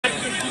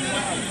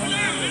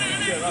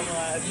यो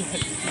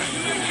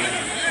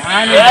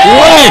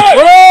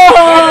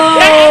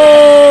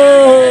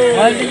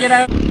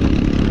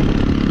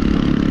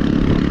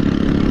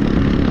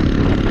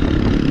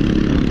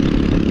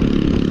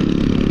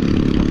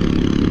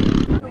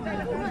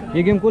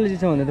गेम कसले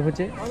जित्छ भन्दा त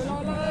पछि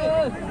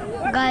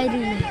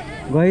गैरीले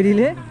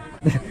गैरीले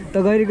त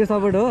गैरीको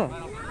सपोर्ट हो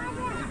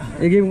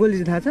यो गेम कसले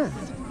जित्छ थाहा छ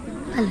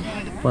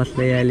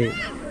पस्दै आले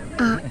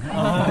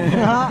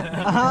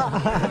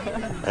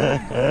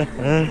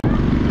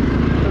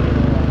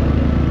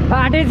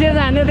फाटे चाहिँ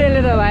जाने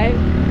त्यसले त भाइ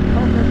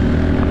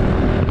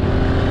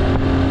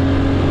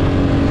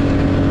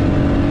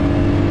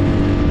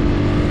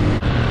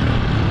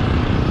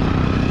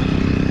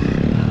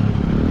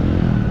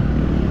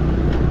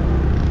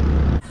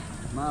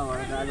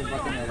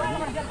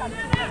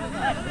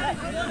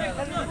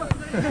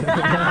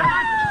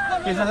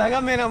कैसा लगा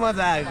मेरा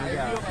मजाक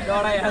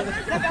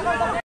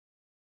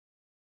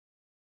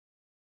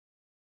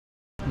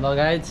ल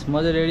गाइज म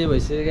चाहिँ रेडी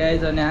भइसक्यो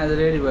गाइज अनि आज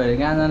रेडी भएर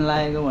कहाँ जानु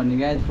लागेको भन्ने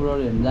गाइज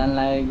फुटबल हेर्नु जानु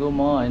लागेको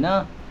म होइन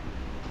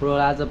फुटबल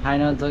आज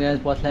फाइनल छ गाइज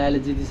पछिल्लो अहिले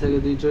जितिसक्यो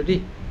 2 चोटि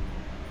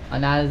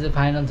अनि आज चाहिँ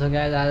फाइनल छ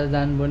गाइज आज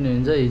जानुपर्ने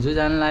हुन्छ हिजो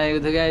जानु लागेको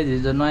थियो गाइज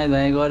हिजो नुहाइ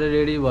धुवाइ गरेर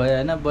रेडी भयो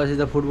होइन पछि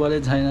त फुटबलै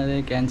छैन रे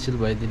क्यान्सल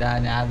भइदिएर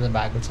अनि आज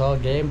भएको छ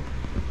गेम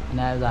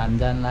अनि आज हामी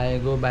जानु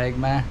लागेको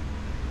बाइकमा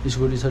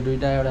स्कुटी छ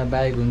 2टा एउटा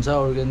बाइक हुन्छ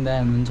अर्केन्दा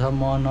हुनुहुन्छ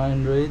म नयन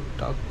रोहित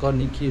टक्क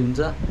निकी हुन्छ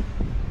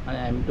अनि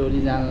हामी टोली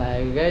जानु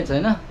लागेको गाइज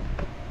होइन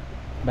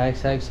बाइक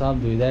साइक सब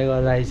धुइधाइ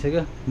गरेर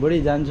आइसक्यो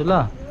बुढी जान्छु ल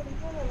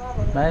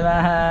बाई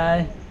बाई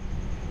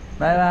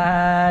बाई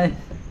बाई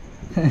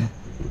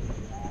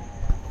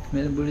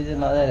मेरो बुढी चाहिँ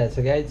लजाइरहेको छ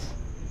गाइज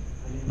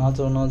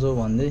नचौ नचौ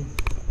भन्दै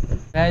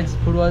गाइज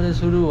फुटबल चाहिँ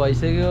सुरु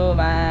भइसक्यो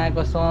मा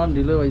कसम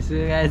ढिलो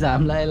भइसक्यो गाइज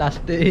हामीलाई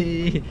लास्टै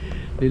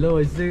ढिलो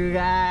भइसक्यो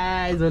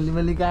गाइज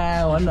होलीमली कहाँ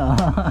भन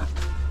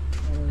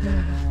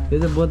त्यो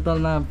चाहिँ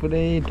बोतलमा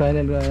पुरै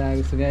टोइलेट गरेर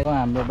आएको छु गाइज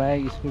हाम्रो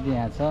बाइक स्कुटी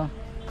यहाँ छ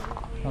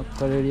टक्क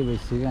रेडी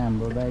भइसक्यो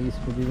हाम्रो बाइक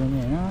स्कुटी पनि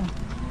होइन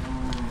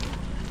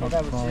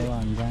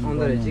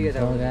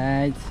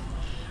गाइज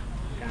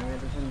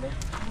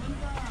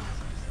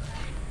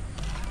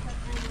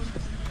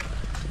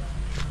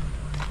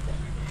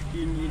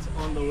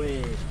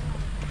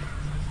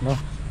ल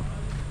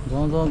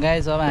जाउँ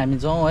गाइज अब हामी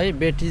जाउँ है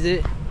बेटी चाहिँ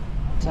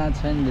साथ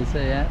छैन रहेछ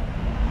यार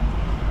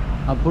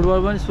अब फुटबल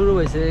पनि सुरु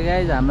भइसक्यो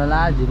गाइज हाम्रो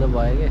लास्ट ढिलो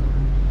भयो कि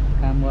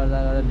काम गर्दा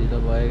गर्दा ढिलो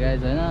भयो गाइज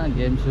होइन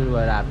गेम सुरु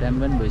भएर हाफ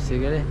टाइम पनि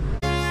भइसक्यो अरे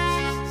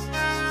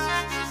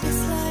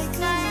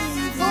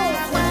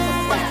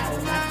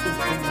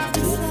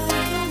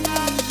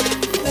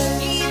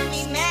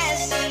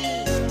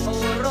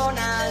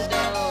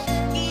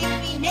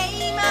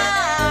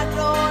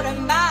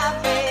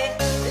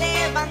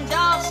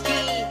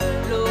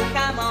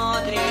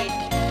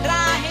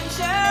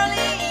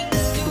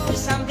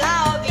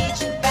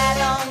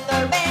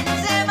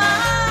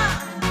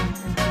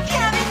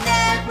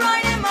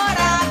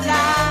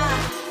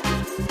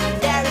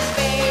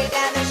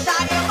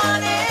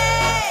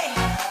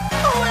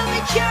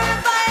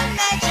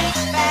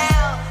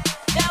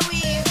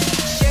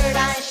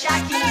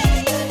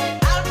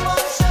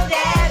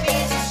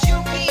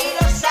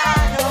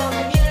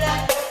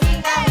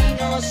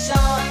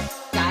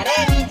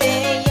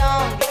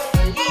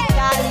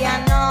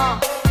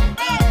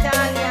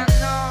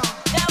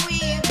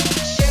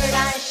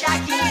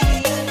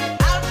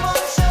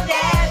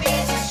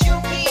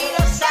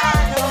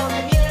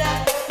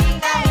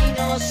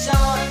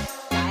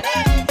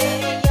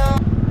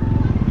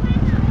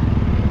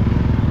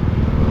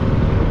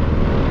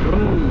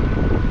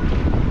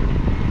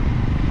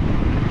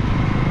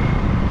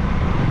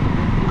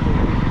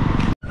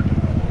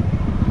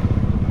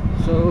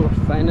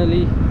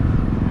फाइनली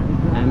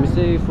हामी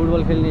चाहिँ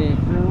फुटबल खेल्ने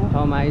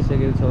ठाउँमा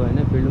आइसकेको छौँ होइन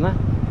फिल्डमा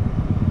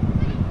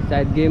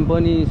सायद गेम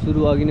पनि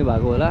सुरु अघि नै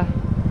भएको होला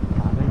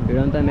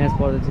भिडियोमा त म्याच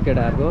पर्दैछ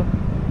केटाहरूको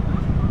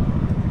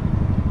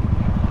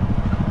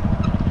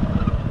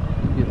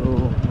यो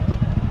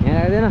यहाँ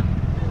राख्दैन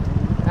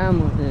कहाँ म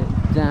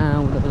जहाँ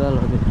आउँदा ल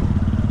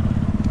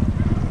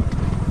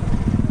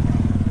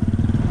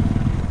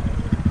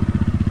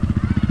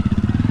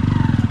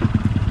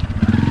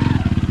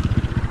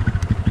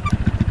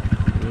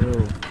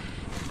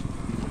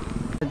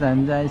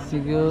हामी चाहिँ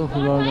आइसक्यो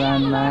फुटबल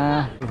ग्राउन्डमा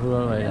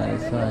फुटबल भइरहेको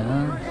छ होइन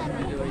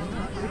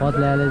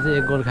पत्लाले चाहिँ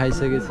 1 गोल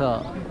खाइसकेको छ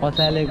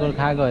पत्लाले 1 गोल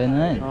खाएको होइन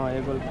है 1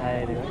 गोल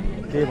खायो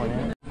के भने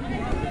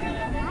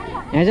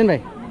यहाँ चाहिँ भाइ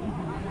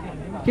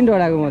किन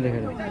डराएको म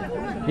देखेर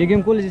यो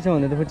गेम कसले जित्छ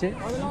भन्दा त पछि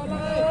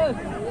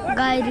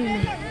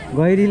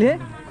गैरीले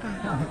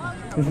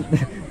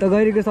त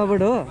गैरीको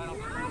सपोर्ट हो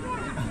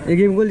यो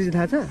गेम कसले जित्छ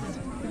थाहा छ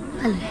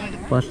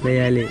पस्दै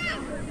आले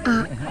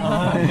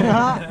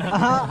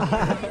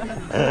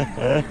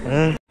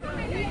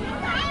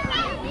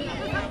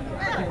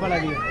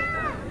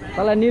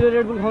तँलाई निरो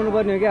रेड बुल खुवाउनु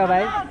पर्ने हो क्या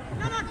भाइ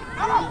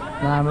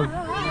हाम्रो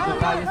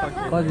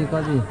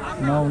कति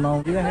 9 9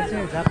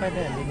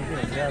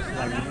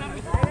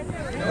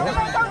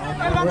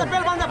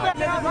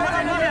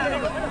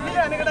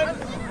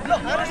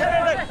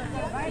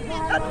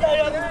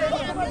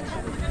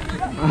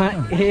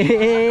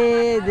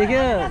 ए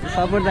देख्यो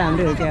सपोर्ट त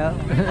हाम्रै हो क्या हो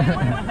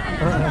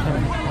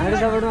हाम्रो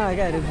सपोर्टमा हो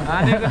क्या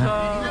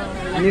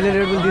निलो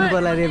रेड बुल दिनु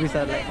पर्ला रेबी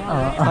सरलाई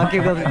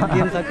सकेको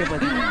गेम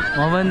सकेपछि म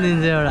पनि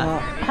दिन्छु एउटा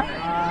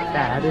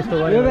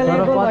यो बेला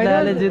तर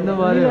पत्लाले जित्नु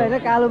पर्यो होइन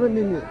कालो पनि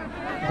दिनु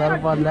तर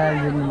पत्लाले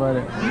जित्नु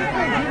पर्यो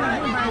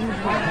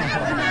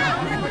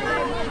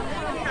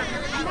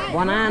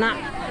बनाना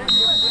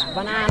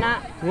बनाना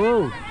हो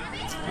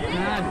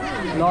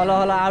ल ल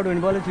ल आउट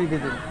हुने बल छुइदियो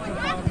त्यो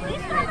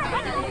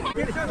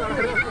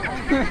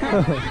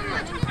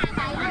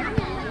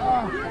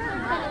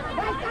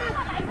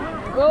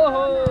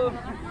ओहो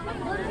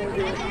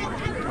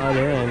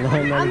अरे ल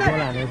ल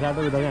हाने सातो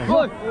उता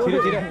छिटो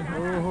छिटो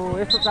ओहो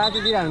यस्तो चार्ज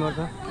दिइहाल्नु पर्छ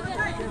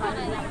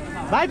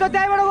भाइ त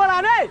त्यहीबाट गोल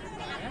हाने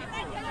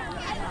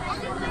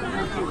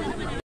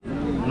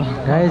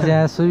गाइस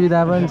यहाँ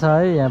सुविधा पनि छ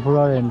है यहाँ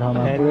फुटबल हेर्ने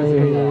ठाउँमा पुरै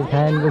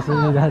फ्यानको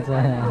सुविधा छ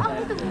यहाँ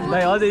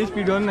दाइ अझै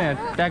स्पिड गर्नु न यहाँ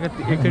ट्याक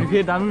एकचोटि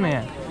फेरि तान्नु न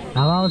यहाँ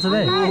हावा आउँछ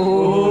दाइ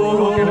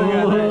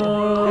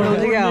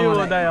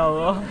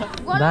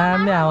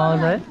दामी हावा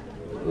आउँछ है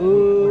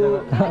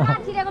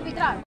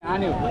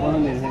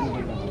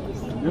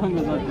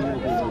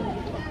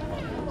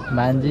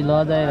भान्जी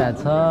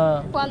लजाइरहेछ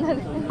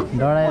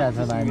डराइरहेछ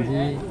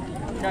भान्जी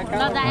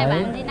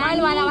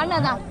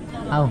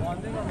आऊ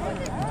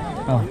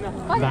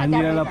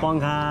भान्जीलाई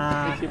पङ्खा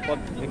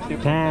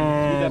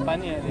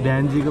फ्यान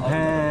भ्यान्जीको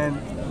फ्यान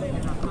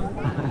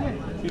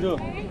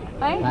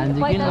भान्जी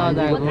किन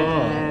लजाएको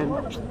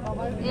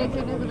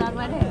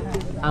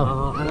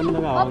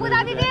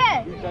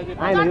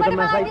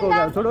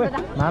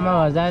मामा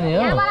घर जाने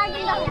हो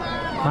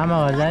मामा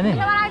घर जाने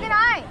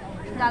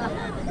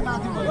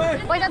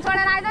पैसा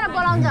छोडेर आइदैन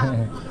बोलाउँछ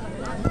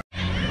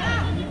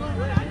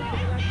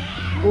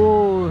ओ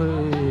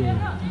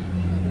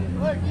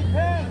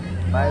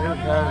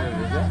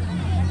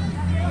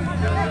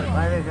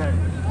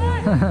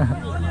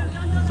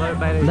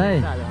दाइ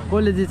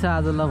कसले जित्छ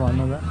आज ल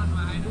भन्नु त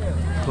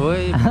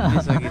खोइ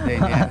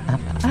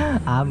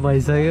हाफ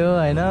भइसक्यो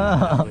होइन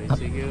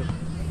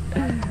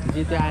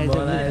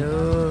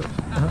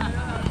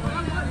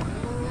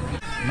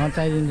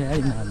नचाहिदिन्छ है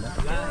यिनीहरूलाई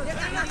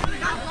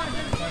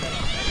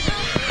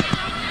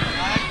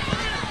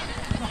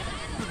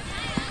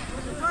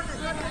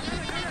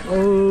ओ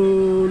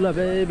ल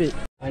बेबी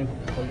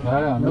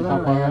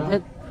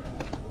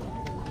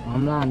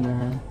हमला हान्नु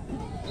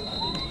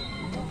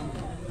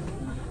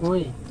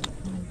ओइ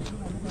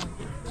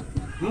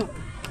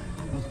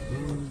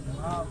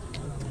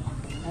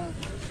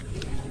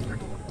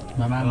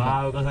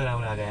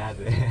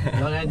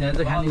लगाइदिएर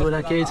चाहिँ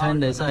खानेकुरा केही छैन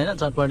रहेछ होइन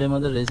चटपटे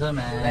मात्रै रहेछ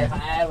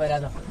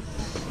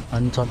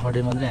अनि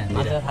चटपटे मात्रै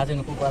हान्दिएर थाहा छैन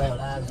कुकुरा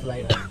होला जस्तो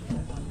लागिरहेको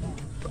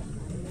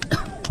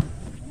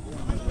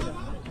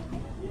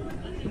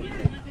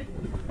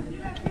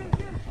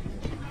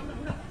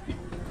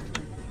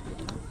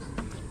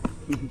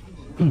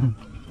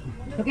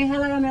तो कैसा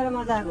लगा मेरा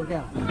मजाक हो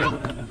क्या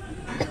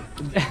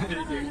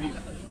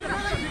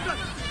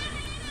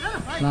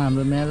ल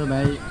हाम्रो मेरो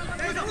भाइ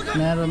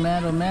मेरो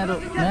मेरो मेरो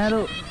मेरो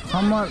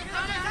summer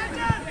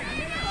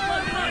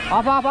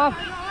of of of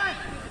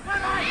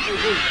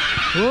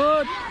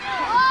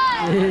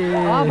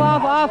of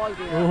of of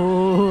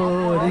ओहो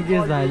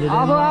रिकेश भाइले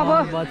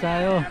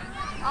बचायो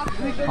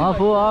अफ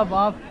हो अफ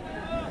अफ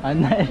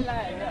होइन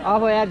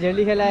अब यार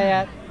झेली खेला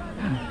यार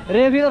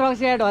रेफी त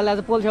रक्सी एड होला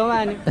पोल छेउमा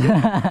अनि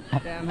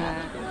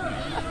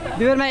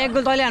दुबेरमा एक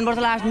गोल तैँले हान्नुपर्छ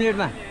लास्ट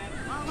मिनटमा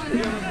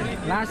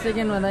लास्ट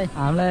सेकेन्डमा दाइ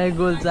हामीलाई एक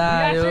गोल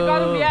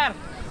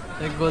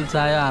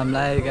चाहियो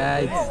हामीलाई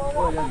गाइस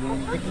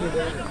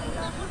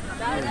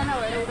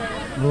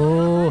हो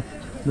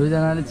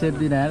दुईजनाले सेफ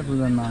दिएर यार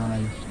पुजनमा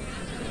मलाई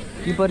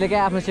किपरले क्या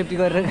आफ्नो सेफ्टी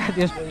गरेर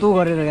त्यस्तो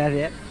गरेर गएको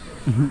यार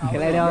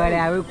खेलाडी अगाडि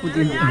आयो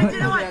कुदिन्छ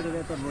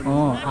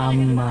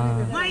आम्मा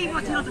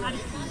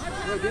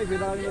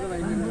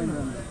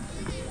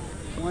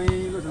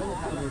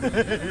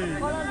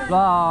ल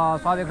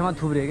सब एक ठाउँमा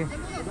थुप्रे के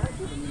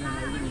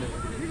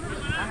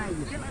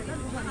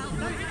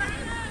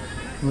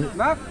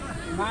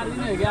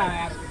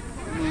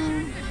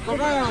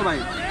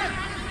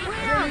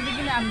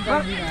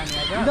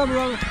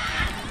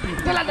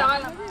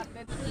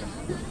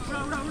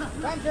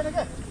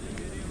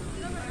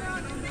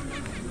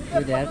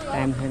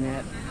टाइम छैन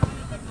यार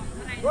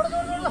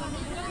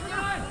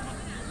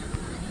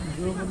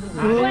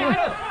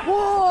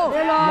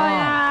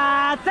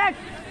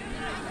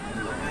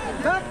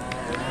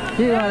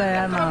के गरे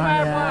यार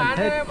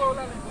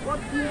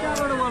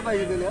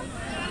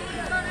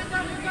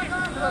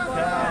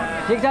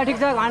ठिक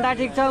छ घन्टा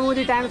ठिक छ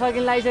मुजी टाइम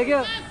सकिन लागिसक्यो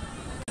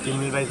 3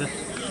 मिनट पाइछ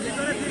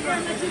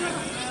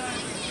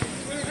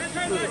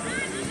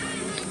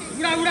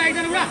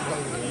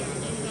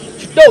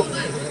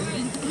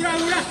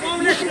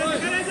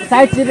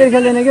साइड सिटेर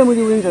खेल्दैन क्या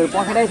मुजी विङ्सहरू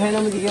पखेटै छैन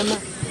मुजी गेममा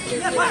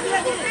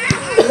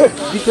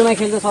बिचमा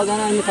खेल्न सक्दैन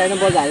अनि साइडमा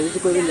बल हालेपछि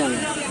कोही पनि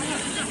जाँदैन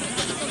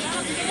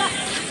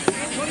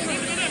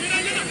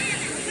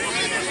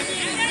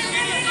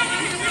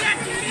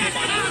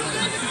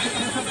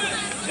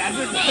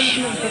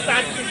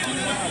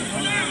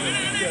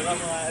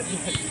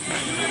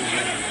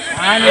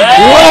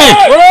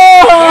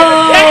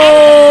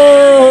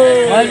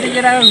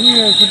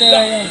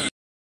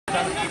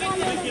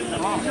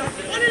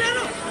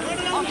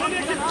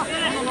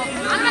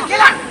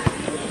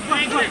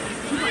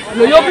ल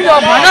यो पनि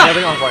अफ भएन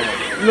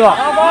ल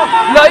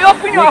यो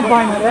पनि अफ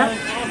भएन रे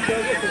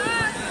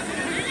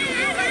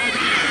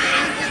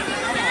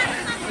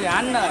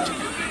हान्न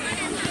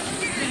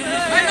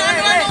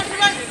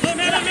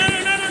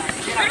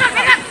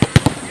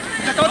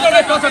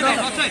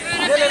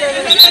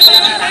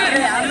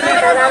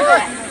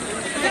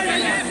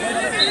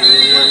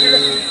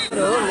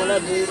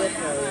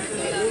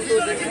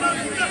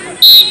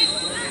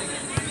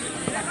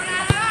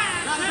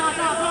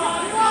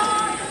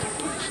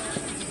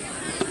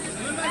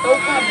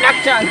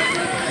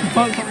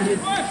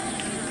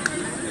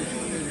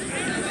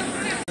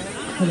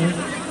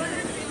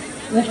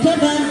एक्स्ट्रा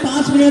टाइम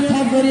 5 मिनट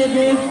थप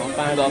गरिएको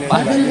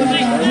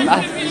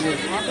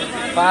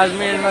 5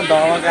 मिनेटमा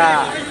धमाका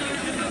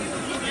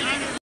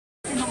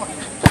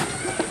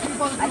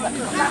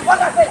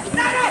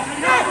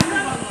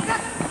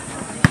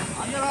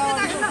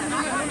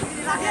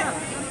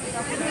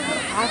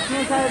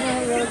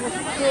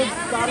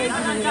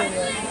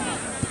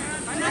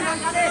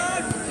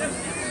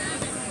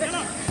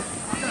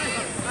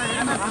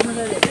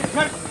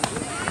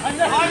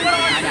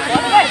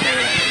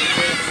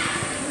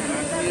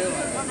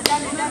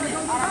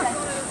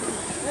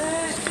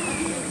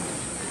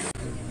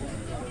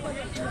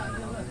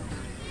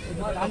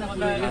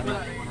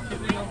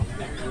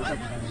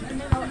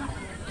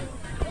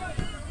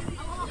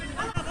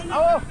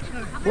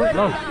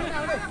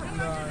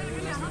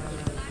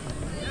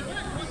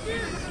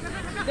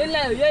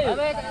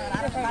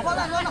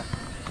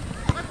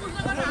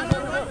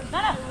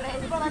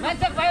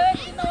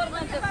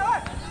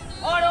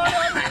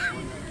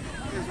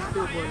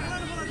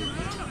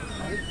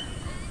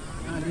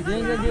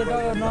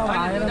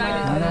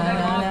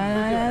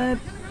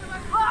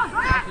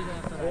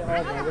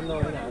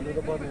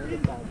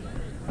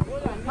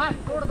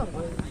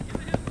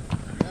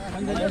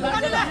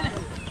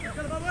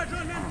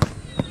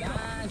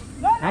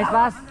Nice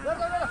pass.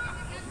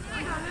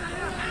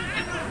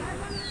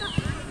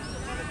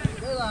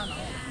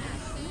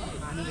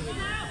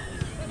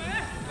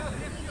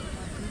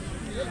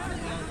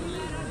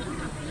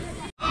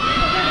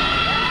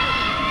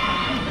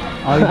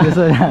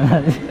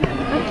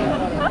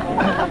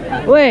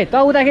 ओए त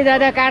उताखेरि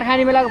जाँदा काठ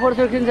खाने बेलाको फोटो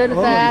सोट खिच्छ नि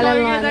साला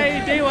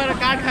त्यही भएर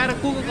काठ खाएर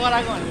कुको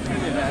कराको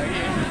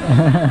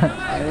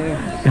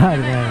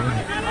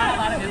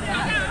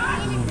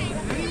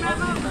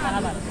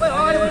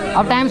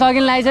अब टाइम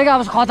सकिन लागिसक्यो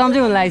अब खतम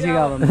चाहिँ हुन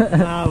लागिसक्यो अब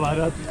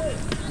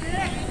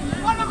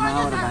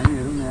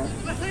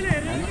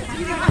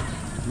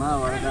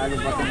महाभारत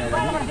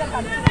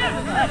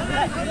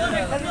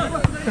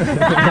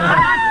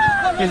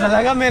कैसा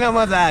लगा मेरा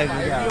मजा आयो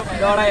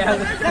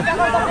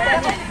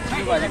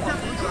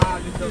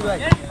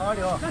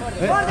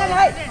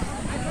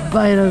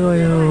बाहिर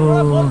गयो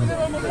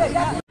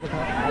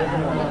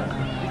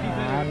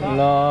ल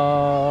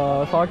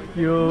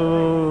सक्यो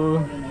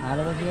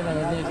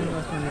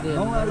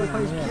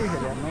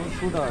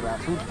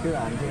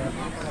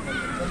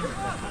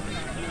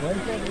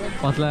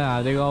पतला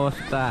हारेको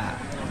अवस्था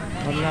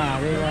पतला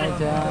हारेको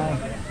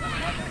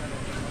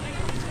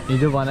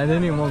हिजो बनाइदियो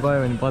नि म गयो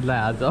भने पतला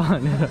हार्छ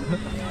भनेर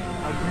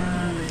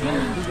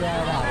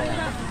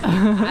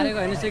हारेको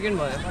होइन सेकेन्ड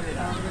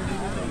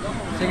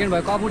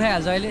भयो कप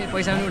उठाइहाल्छ अहिले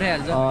पैसा पनि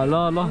उठाइहाल्छ ल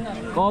ल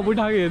कप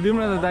उठाएको हेरिदिउँ न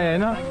त दाइ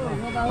होइन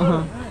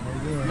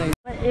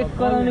एक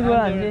कदम नि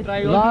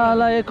ल ल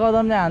एक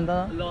कदम नै हान त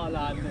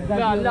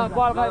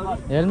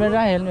हेलमेट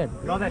रा हेलमेट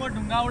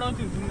ढुङ्गा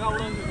उडाउँछु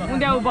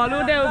उड्याउ बल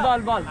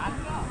बल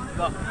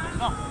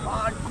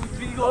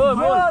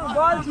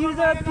छिर्छ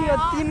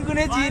 3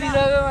 कुनै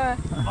छिरिसक्यो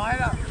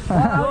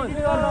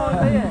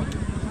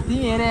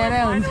तिमी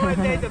हेरे हुन्छ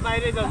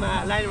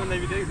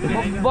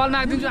बल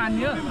माग्दिन्छु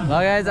हान्ने हो ल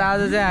गाइस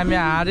आज चाहिँ हामी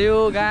हार्यो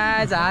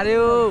गाइस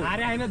हार्यो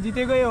हारे होइन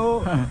जितेकै हो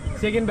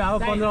सेकेन्ड भयो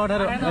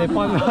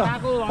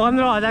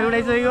 15,000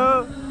 उडाइसक्यो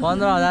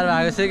 15,000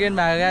 भएको सेकेन्ड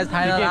भएको गाइस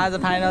फाइनल आज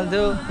फाइनल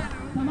थियो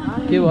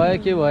के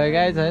भयो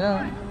गाइस होइन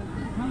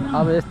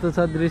अब यस्तो छ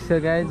दृश्य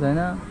गाइस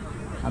होइन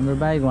हाम्रो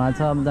बाइक वहाँ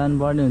छ अब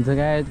जानुपर्ने हुन्छ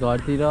गाइस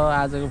घरतिर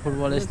आजको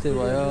फुटबल यस्तै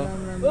भयो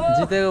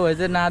जितेको भए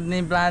चाहिँ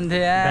नाच्ने प्लान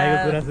थियो दाइको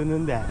कुरा सुन्नु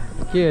नि त्यहाँ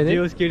के अरे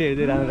जेउस केटीहरू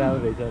चाहिँ राम्रो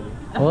रहेछ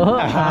हो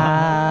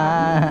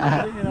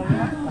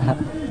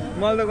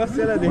मैले त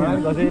कसैलाई देखेँ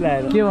कसैलाई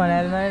आएर के भने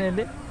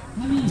मैले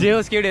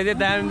जेउस केटीहरू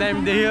चाहिँ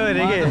दामी देख्यो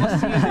अरे के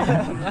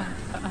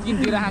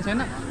किनतिर आएको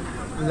छैन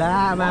ला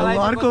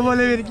अर्को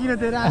बोले फेरि किन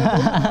तेरो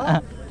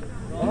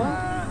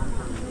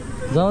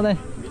जाउँदै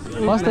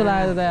कस्तो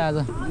लाग्यो त आज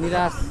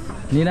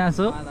निराश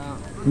हो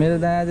मेरो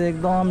दाइ चाहिँ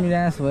एकदम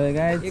निराश भयो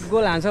गाइस एक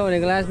गोल हान्छ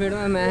भनेको लास्ट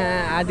मिनटमा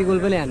आधी गोल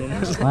पनि हानेन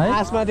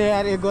लास्टमा थियो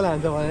यार एक गोल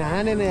हान्छ भने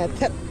हानेन यार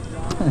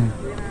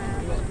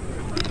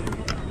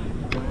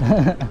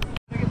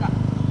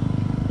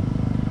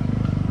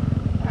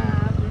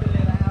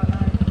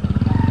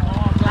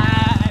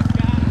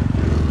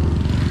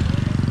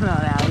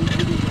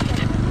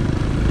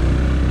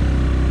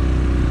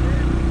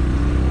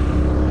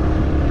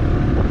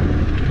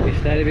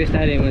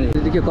बिस्तारै बिस्तारै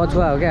मैले के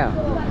कछुवा हो क्या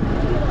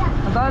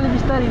तलले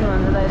बिस्तारै हिँड्नु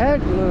भन्छ हेट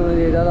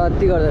दादा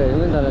अति गर्दा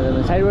हेर्नु नि दादा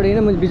साइडबाट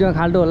हिँड्नु म बिचमा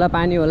खाल्टो होला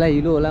पानी होला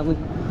हिलो होला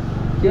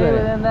के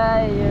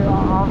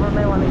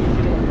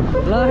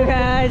ल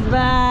गाइस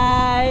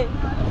बाई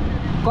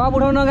कप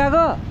उठाउन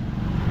गएको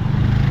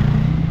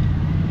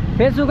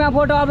फेसबुकमा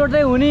फोटो अपलोड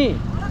चाहिँ हुने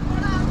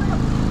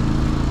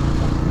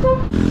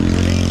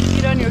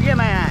हो क्या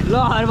माया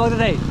ल हर बग्दा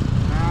चाहिँ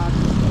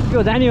के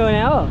हो जाने हो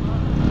यहाँ हो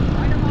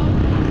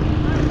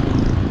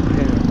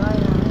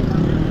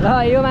ल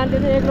यो मान्छे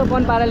चाहिँ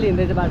एक्लोपन पाराले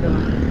हिँड्दैछ बाटोमा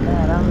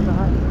राम्रो छ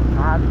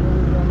हात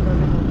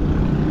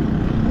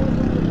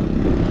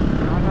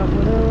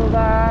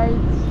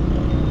गाइस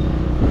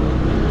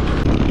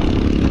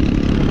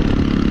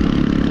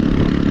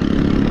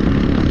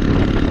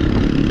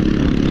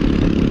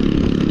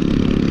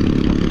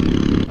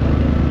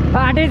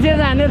फाटे चाहिँ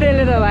जाने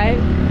त्यसले त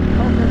भाइ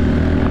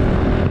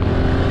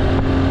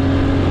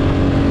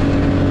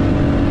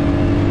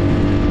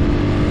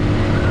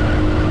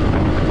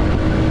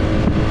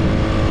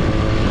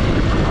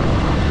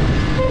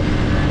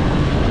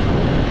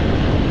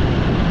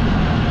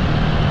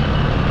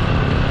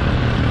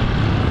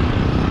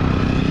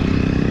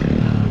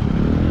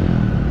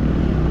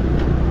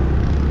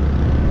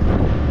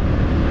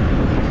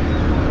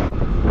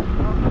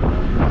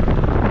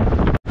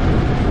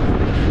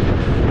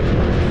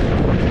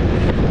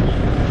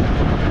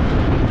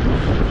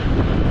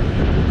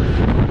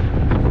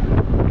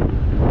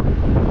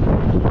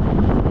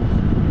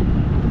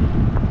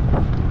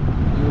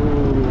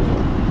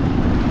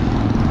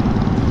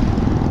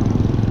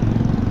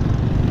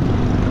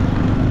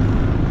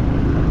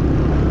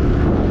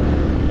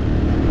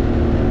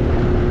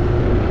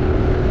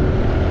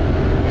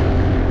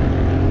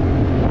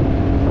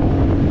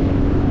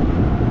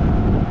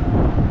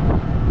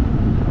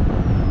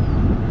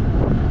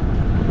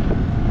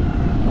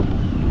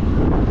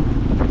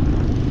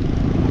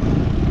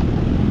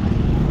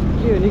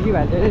निकी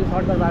भाइ चाहिँ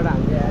सर्टकट बाटो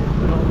हान्छ यार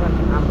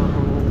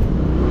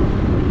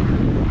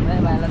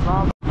भाइलाई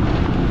सब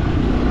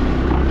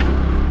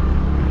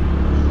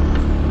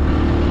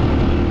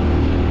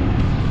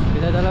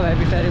तल भाइ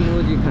बिस्तारै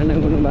मोजी खाना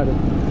गुनु बाटो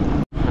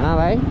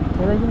भाइ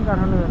किन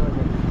काठमाडौँ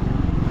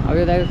अब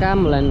यो दाइको काम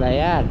होला नि भाइ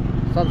यार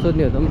सब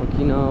सोध्ने हो त म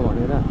किन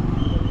भनेर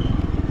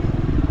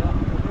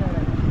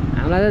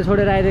हामीलाई चाहिँ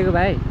छोडेर आइदिएको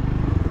भाइ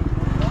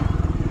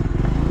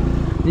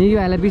निकी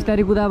भाइलाई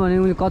बिस्तारै कुदा भने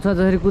उनी कछुवा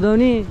जसरी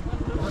कुदाउने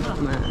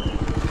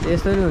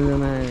यस्तो नि हुन्छ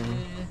मा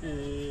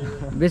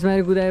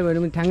बेसमारी कुदायो भने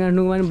पनि ठ्याङ्गा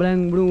ठुङ्गा पनि ब्लाङ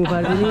बुडुङ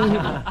उफालिदिने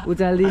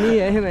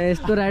उचालिदिने है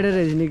यस्तो राइडर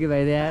रहेछ निकी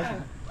भाइ यार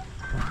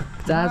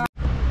चार्ज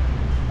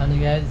अनि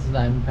गाइज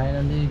हामी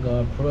फाइनली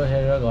घर फुटबल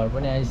खेलेर घर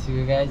पनि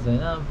आइसक्यो गाइज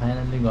होइन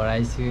फाइनली घर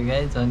आइसक्यो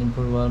गाइज अनि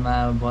फुटबलमा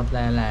अब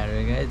बत्लाएर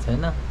हार्यो गाइज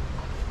होइन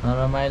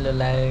रमाइलो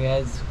लाग्यो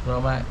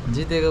गाइज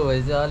जितेको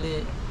भए चाहिँ अलि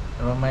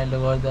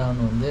रमाइलो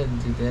गरिदेखाउनु हुन्थ्यो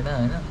जितेन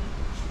होइन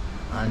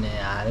अनि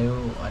हार्यो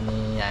अनि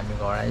हामी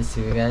घर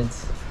आइसक्यो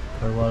गाइज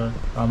फुटबल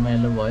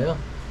रमाइलो भयो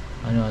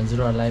अनि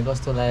हजुरहरूलाई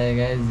कस्तो लाग्यो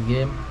गाइज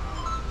गेम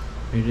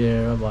भिडियो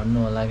हेरेर भन्नु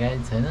होला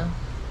गाइज होइन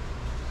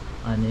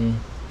अनि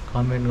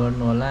कमेन्ट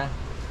गर्नु होला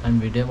अनि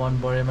भिडियो मन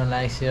परेमा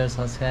लाइक सेयर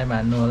सब्सक्राइब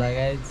हान्नु होला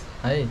गाइज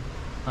है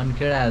अनि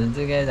केटाहरू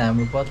चाहिँ गाइज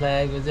हाम्रो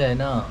पत्लाएको चाहिँ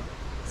होइन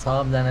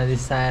सबजना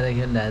रिसाएर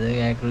खेलिरहेको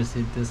थियो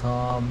एक्रोसित त्यो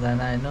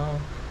सबजना होइन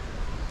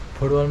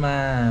फुटबलमा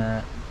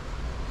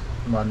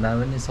भन्दा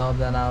पनि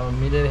सबजना अब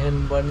मिलेर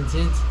खेल्नुपर्ने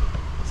चिज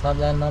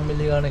सबजना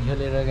नमिलिकन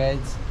खेलेर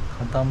गाइज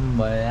खतम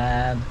भयो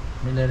यार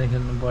मिलेर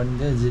खेल्नुपर्ने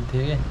थियो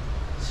जित्थ्यो कि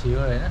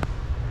स्योर होइन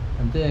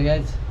अनि त्यही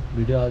गाइज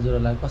भिडियो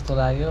हजुरहरूलाई कस्तो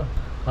लाग्यो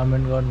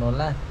कमेन्ट गर्नु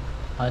होला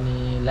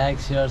अनि लाइक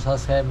सेयर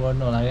सब्सक्राइब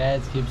गर्नु होला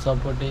guys keep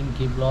supporting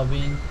keep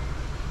loving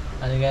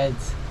अनि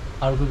गाइज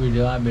अर्को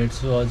भिडियोमा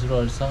भेट्छु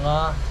हजुरहरूसँग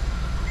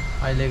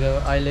अहिलेको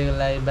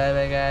लागि by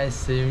by guys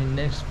see you in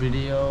next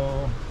video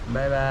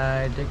by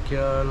bye take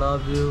care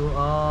love you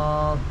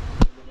all